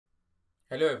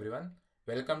Hello everyone,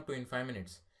 welcome to In 5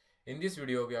 Minutes. In this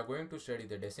video, we are going to study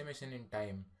the decimation in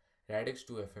time Radix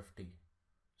to FFT.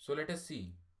 So let us see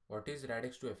what is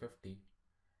Radix to FFT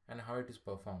and how it is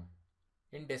performed.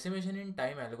 In decimation in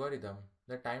time algorithm,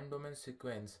 the time domain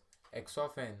sequence x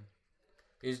of n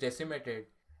is decimated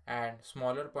and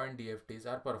smaller point DFTs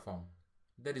are performed.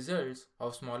 The results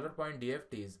of smaller point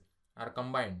DFTs are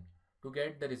combined to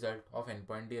get the result of n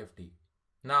point DFT.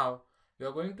 Now, we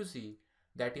are going to see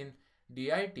that in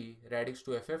DIT Radix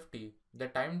to FFT, the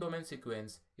time domain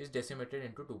sequence is decimated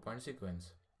into 2-point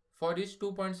sequence. For each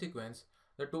 2-point sequence,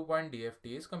 the 2-point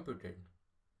DFT is computed.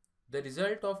 The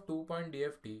result of 2-point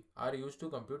DFT are used to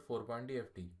compute 4-point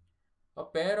DFT. A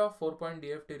pair of 4-point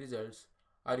DFT results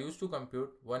are used to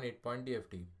compute one 8-point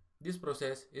DFT. This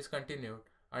process is continued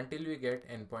until we get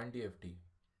n-point DFT.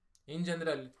 In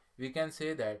general, we can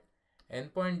say that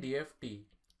n-point DFT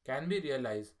can be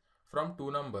realized from two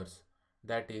numbers,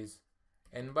 that is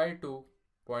n by 2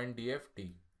 point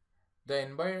DFT. The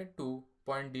n by 2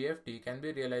 point DFT can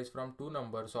be realized from two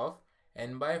numbers of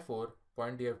n by 4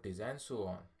 point DFTs and so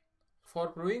on. For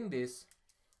proving this,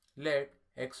 let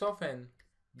x of n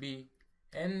be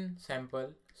n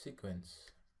sample sequence.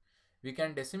 We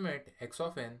can decimate x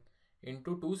of n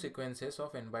into two sequences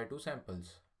of n by 2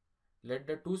 samples. Let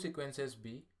the two sequences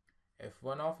be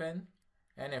f1 of n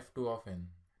and f2 of n.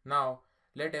 Now,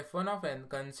 let f1 of n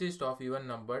consist of even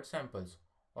numbered samples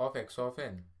of x of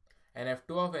n and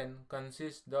f2 of n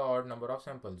consist the odd number of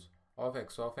samples of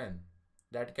x of n.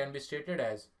 That can be stated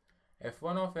as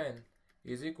f1 of n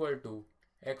is equal to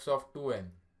x of 2n,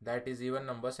 that is even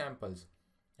number samples,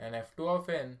 and f2 of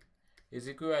n is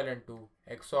equivalent to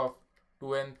x of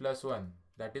 2n plus 1,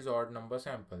 that is odd number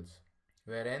samples,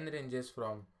 where n ranges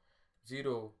from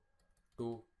 0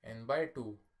 to n by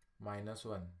 2 minus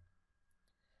 1.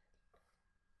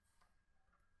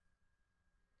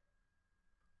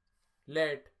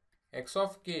 Let x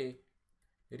of k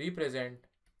represent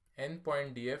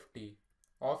n-point DFT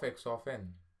of x of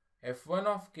n. f1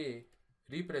 of k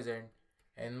represent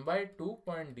n by 2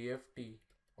 point DFT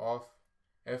of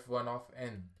f1 of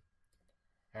n.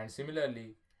 And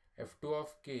similarly, f2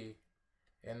 of k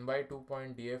n by 2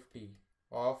 point DFT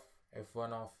of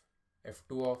f1 of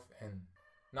f2 of n.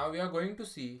 Now we are going to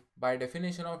see by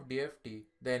definition of DFT,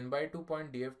 the n by 2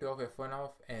 point DFT of f1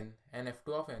 of n and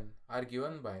f2 of n are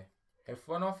given by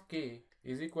f1 of k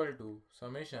is equal to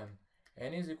summation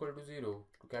n is equal to 0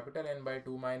 to capital N by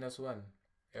 2 minus 1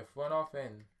 f1 of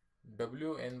n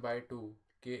wn by 2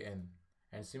 kn,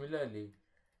 and similarly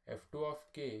f2 of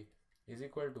k is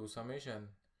equal to summation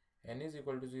n is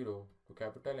equal to 0 to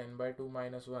capital N by 2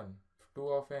 minus 1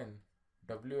 f2 of n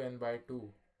wn by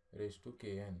 2 raised to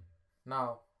kn.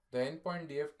 Now the n-point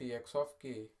DFT x of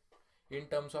k in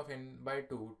terms of n by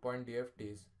 2 point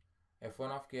DFTs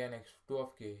f1 of k and f2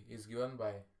 of k is given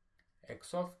by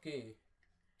x of k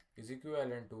is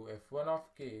equivalent to f1 of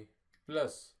k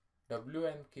plus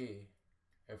wnk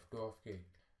f2 of k.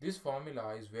 This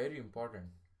formula is very important,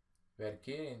 where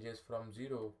k ranges from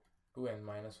 0 to n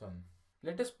minus 1.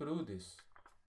 Let us prove this.